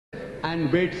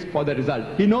and waits for the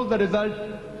result. He knows the result,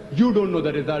 you don't know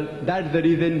the result. That's the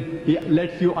reason he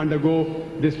lets you undergo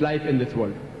this life in this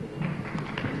world.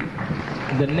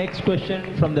 The next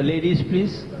question from the ladies,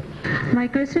 please. My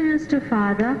question is to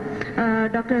Father.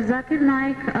 Dr. Zakir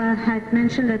Naik had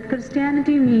mentioned that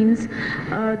Christianity means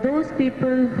those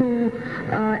people who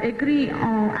agree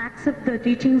or accept the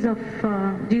teachings of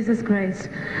Jesus Christ.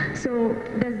 So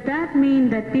does that mean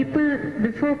that people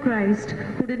before Christ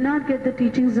who did not get the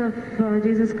teachings of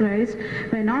Jesus Christ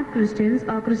were not Christians,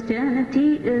 or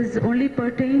Christianity is only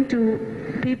pertaining to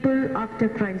people after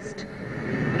Christ?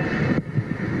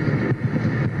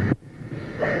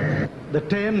 The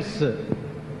terms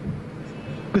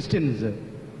Christians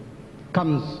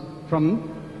comes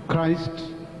from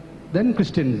Christ, then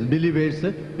Christians, believers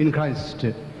in Christ.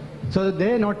 So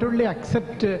they not only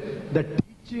accept the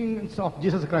teachings of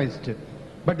Jesus Christ,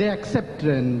 but they accept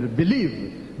and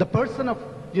believe the person of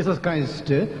Jesus Christ,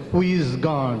 who is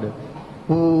God,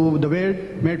 who the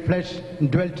Word made flesh and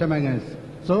dwelt among us.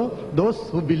 So those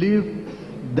who believe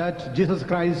that Jesus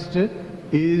Christ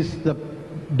is the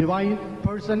divine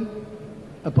person,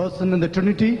 a person in the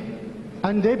Trinity,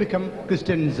 and they become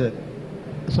Christians.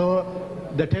 So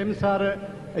the terms are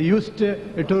used to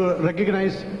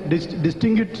recognize,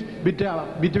 distinguish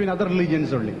between other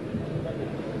religions only.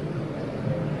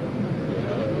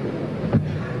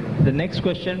 The next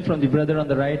question from the brother on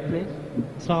the right, please.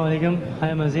 Assalamu alaikum. I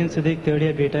am Azim Siddiq, third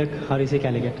year BTech, REC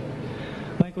Calicut.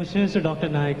 My question is to Dr.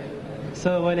 Naik.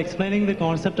 So while explaining the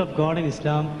concept of God in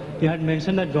Islam, you had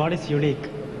mentioned that God is unique.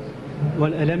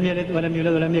 That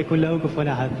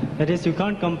is, you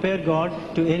can't compare God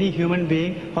to any human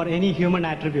being or any human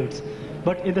attributes.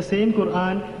 But in the same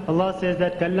Quran, Allah says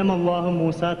that Kallama Allahu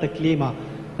Musa taklima,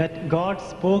 that God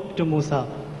spoke to Musa.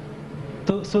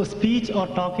 So speech or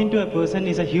talking to a person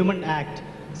is a human act.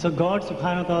 So God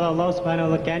subhanahu wa ta'ala, Allah subhanahu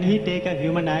wa ta'ala, can He take a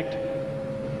human act?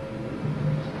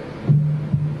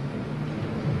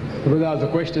 So that was a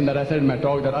question that I said in my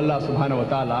talk, that Allah subhanahu wa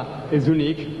ta'ala is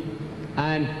unique,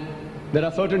 and there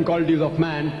are certain qualities of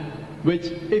man which,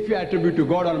 if you attribute to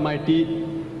God Almighty,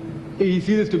 he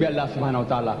ceases to be Allah subhanahu wa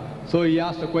ta'ala. So he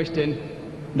asked a question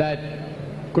that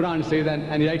Quran says,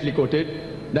 and he rightly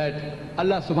quoted, that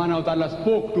Allah subhanahu wa ta'ala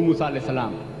spoke to Musa alayhi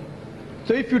salam.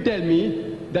 So if you tell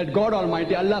me that God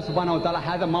Almighty, Allah subhanahu wa ta'ala,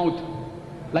 has a mouth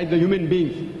like the human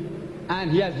beings,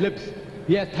 and he has lips,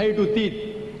 he has 32 teeth,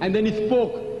 and then he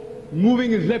spoke,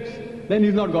 moving his lips, then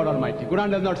he's not God Almighty.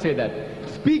 Quran does not say that.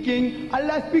 Speaking,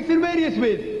 Allah speaks in various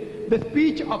ways. The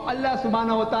speech of Allah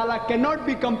subhanahu wa ta'ala cannot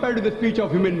be compared to the speech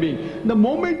of human being. The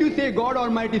moment you say God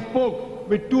Almighty spoke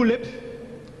with 2 lips,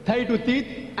 32 teeth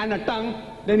and a tongue,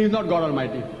 then he's not God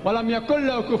Almighty.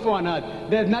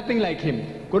 There's nothing like him.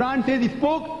 Quran says he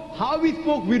spoke. How he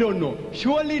spoke, we don't know.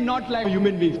 Surely not like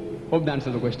human beings. Hope that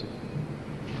answers the question.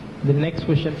 The next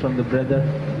question from the brother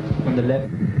on the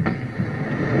left.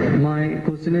 My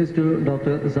question is to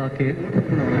Dr. Zakir.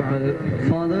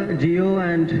 Father Gio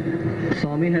and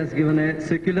Swami has given a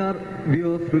secular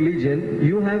view of religion.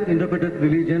 You have interpreted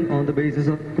religion on the basis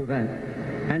of Quran.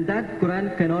 And that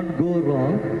Quran cannot go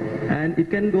wrong, and it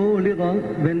can go only wrong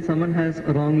when someone has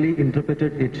wrongly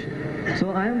interpreted it.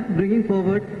 So I am bringing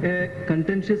forward a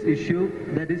contentious issue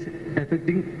that is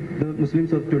affecting the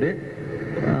Muslims of today.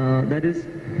 That is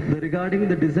regarding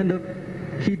the descent of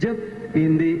hijab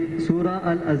in the Surah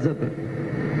Al-Azab,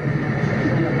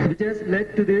 which has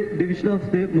led to the division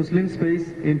of the Muslim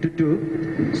space into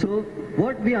 2. So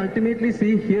what we ultimately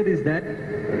see here is that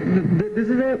this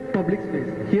is a public space.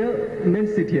 Here men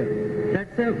sit here.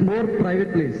 That's a more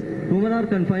private place. Women are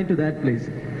confined to that place.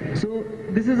 So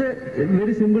this is a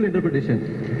very simple interpretation.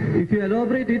 If you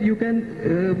elaborate it, you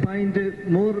can find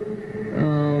more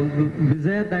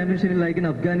bizarre dimension, like in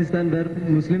Afghanistan, where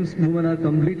Muslims women are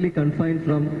completely confined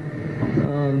from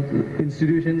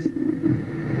institutions.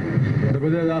 The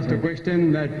brother asked a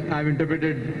question that I've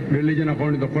interpreted religion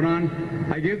according to the Quran.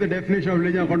 I gave the definition of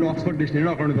religion according to Oxford Dictionary,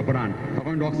 not according to the Quran,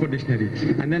 according to Oxford Dictionary.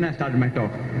 And then I started my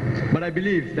talk. But I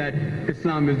believe that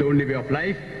Islam is the only way of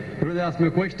life. The brother asked me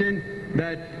a question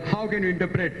that how can you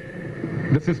interpret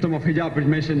the system of hijab which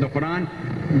mentioned in the Quran.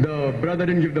 The brother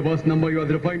didn't give the verse number. He was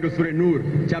referring to Surah Nur,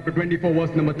 chapter 24,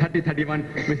 verse number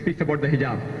 30-31, which speaks about the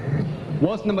hijab.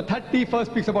 Verse number 30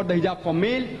 first speaks about the hijab for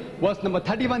male. Verse number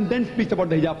 31 then speaks about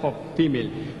the hijab for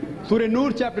female. Surah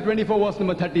Nur, chapter 24, verse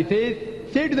number 30 says,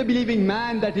 "Say to the believing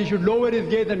man that he should lower his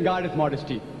gaze and guard his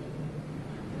modesty."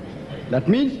 That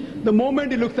means the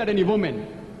moment he looks at any woman,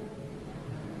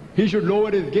 he should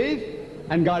lower his gaze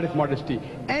and guard his modesty.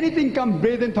 Anything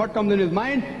brazen thought comes in his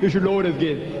mind, you should lower his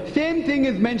gaze. Same thing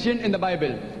is mentioned in the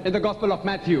Bible, in the Gospel of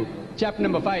Matthew, chapter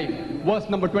number 5, verse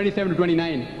number 27 to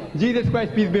 29. Jesus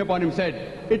Christ, peace be upon him, said,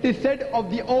 "It is said of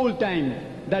the old times,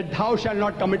 that thou shalt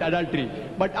not commit adultery.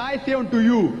 But I say unto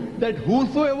you, that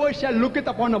whosoever shall looketh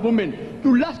upon a woman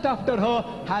to lust after her,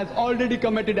 has already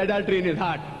committed adultery in his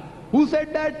heart." Who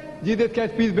said that? Jesus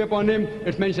Christ, peace be upon him.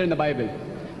 It's mentioned in the Bible.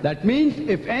 That means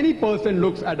if any person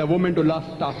looks at a woman to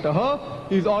lust after her,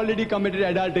 he's already committed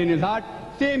adultery in his heart.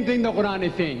 Same thing the Quran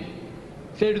is saying.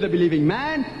 Say to the believing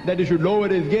man that he should lower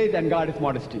his gaze and guard his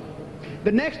modesty.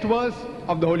 The next verse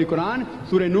of the Holy Quran,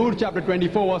 Surah Nur, chapter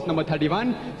 24, verse number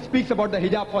 31, speaks about the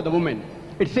hijab for the woman.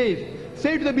 It says,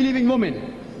 "Say to the believing woman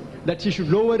that she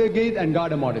should lower her gaze and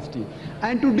guard her modesty,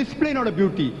 and to display not her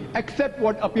beauty, except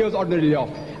what appears ordinarily off,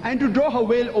 and to draw her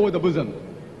veil over the bosom,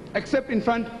 except in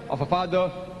front of her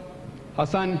father, her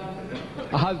son,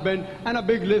 a husband, and a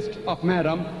big list of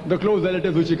mahram, the close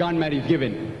relatives which she can't marry is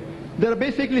given." There are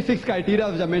basically 6 criteria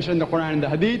which are mentioned in the Quran and the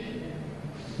Hadith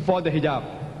for the hijab.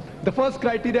 The first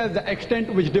criteria is the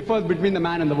extent which differs between the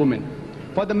man and the woman.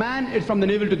 For the man, it's from the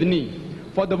navel to the knee.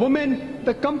 For the woman,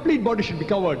 the complete body should be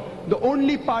covered. The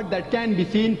only part that can be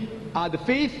seen are the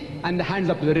face and the hands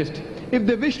up to the wrist. If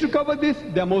they wish to cover this,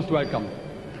 they are most welcome.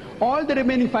 All the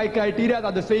remaining 5 criteria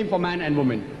are the same for man and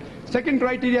woman. Second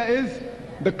criteria is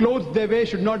the clothes they wear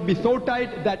should not be so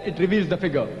tight that it reveals the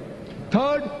figure.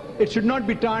 Third, it should not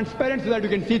be transparent so that you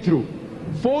can see through.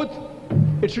 Fourth,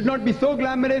 it should not be so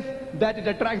glamorous that it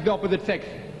attracts the opposite sex.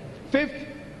 Fifth,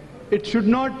 it should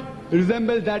not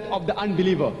resemble that of the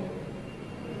unbeliever.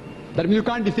 That means you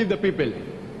can't deceive the people.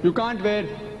 You can't wear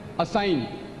a sign,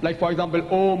 like for example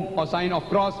Om or sign of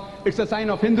cross. It's a sign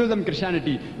of Hinduism,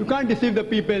 Christianity. You can't deceive the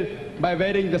people by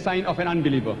wearing the sign of an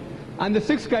unbeliever. And the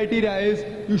 6th criteria is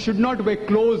you should not wear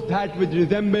clothes that which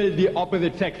resemble the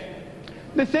opposite sex.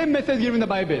 The same message given in the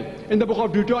Bible. In the book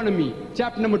of Deuteronomy,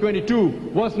 chapter number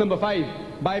 22, verse number 5,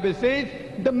 Bible says,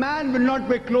 "The man will not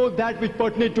wear clothes that which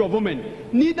pertain to a woman,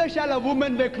 neither shall a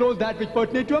woman wear clothes that which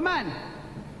pertain to a man."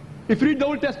 If you read the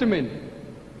Old Testament,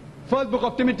 first book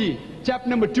of Timothy, chapter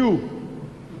number 2,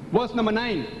 verse number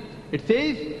 9, it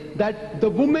says that the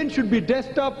woman should be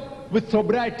dressed up with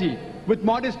sobriety, with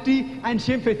modesty and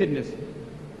shamefacedness.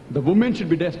 The woman should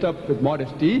be dressed up with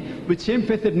modesty, with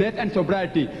shamefacedness and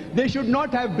sobriety. They should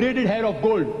not have braided hair of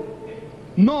gold,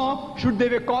 nor should they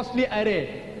wear costly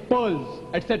array, pearls,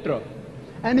 etc.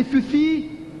 And if you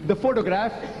see the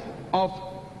photograph of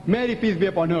Mary, peace be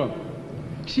upon her,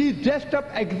 she is dressed up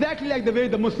exactly like the way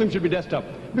the Muslim should be dressed up,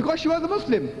 because she was a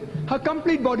Muslim. Her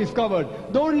complete body is covered.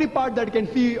 The only part that you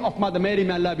can see of Mother Mary,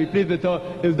 may Allah be pleased with her,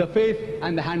 is the face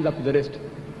and the hands up to the wrist.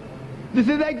 This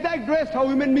is the exact dress how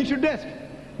women should dress.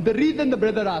 The reason the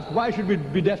brother asked, why should we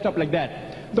be dressed up like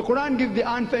that? The Quran gives the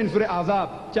answer in Surah Ahzab,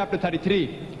 chapter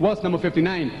 33, verse number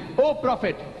 59. "O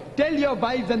Prophet, tell your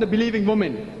wives and the believing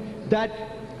women that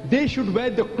they should wear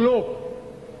the cloak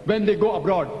when they go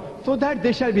abroad, so that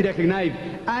they shall be recognized,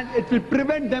 and it will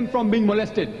prevent them from being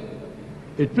molested."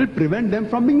 It will prevent them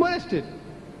from being molested.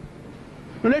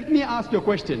 Now let me ask you a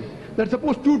question. That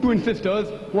suppose 2 twin sisters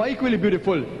who are equally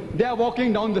beautiful, they are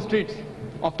walking down the streets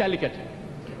of Calicut.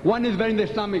 One is wearing the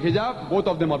Islamic hijab, both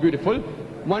of them are beautiful.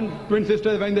 One twin sister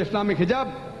is wearing the Islamic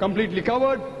hijab, completely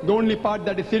covered. The only part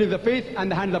that is seen is the face and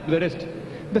the hands up to the wrist.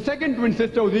 The second twin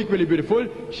sister was equally beautiful.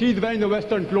 She is wearing the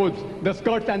western clothes, the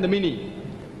skirts and the mini.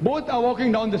 Both are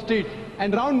walking down the street,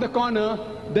 and round the corner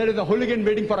there is a hooligan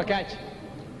waiting for a catch.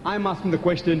 I'm asking the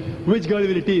question, which girl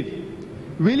will it tease?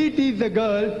 Will he tease the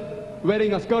girl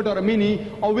wearing a skirt or a mini,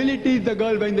 or will he tease the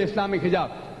girl wearing the Islamic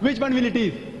hijab? Which one will he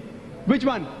tease? Which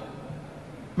one?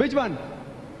 Which one?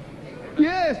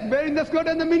 Yes, wearing the skirt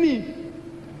and the mini.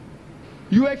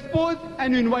 You expose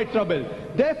and you invite trouble.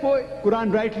 Therefore,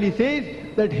 Quran rightly says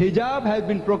that hijab has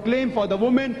been proclaimed for the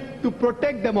woman to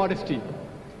protect the modesty.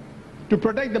 To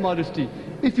protect the modesty.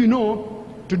 If you know,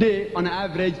 today on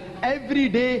average, every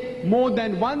day more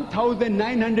than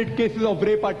 1,900 cases of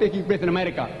rape are taking place in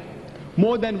America.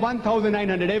 More than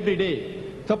 1,900 every day.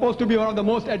 Supposed to be one of the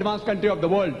most advanced countries of the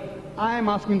world. I am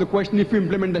asking the question, if you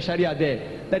implement the Sharia there,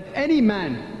 that any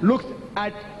man looks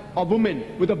at a woman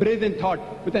with a brazen thought,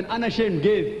 with an unashamed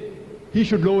gaze, he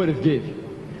should lower his gaze.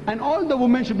 And all the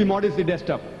women should be modestly dressed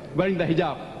up, wearing the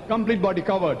hijab, complete body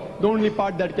covered. The only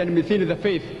part that can be seen is the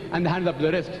face and the hands up to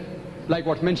the wrist, like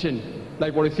what's mentioned,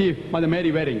 like what you see Mother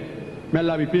Mary wearing. May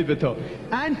Allah be pleased with her.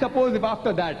 And suppose if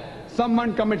after that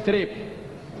someone commits rape,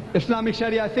 Islamic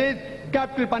Sharia says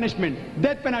capital punishment,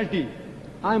 death penalty.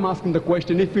 I am asking the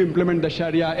question, if you implement the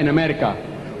Sharia in America,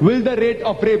 will the rate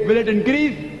of rape, will it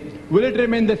increase? Will it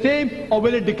remain the same, or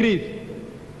will it decrease?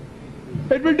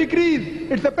 it will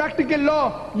decrease. It's a practical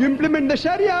law. You implement the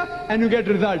Sharia and you get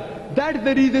result. That is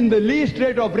the reason the least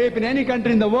rate of rape in any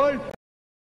country in the world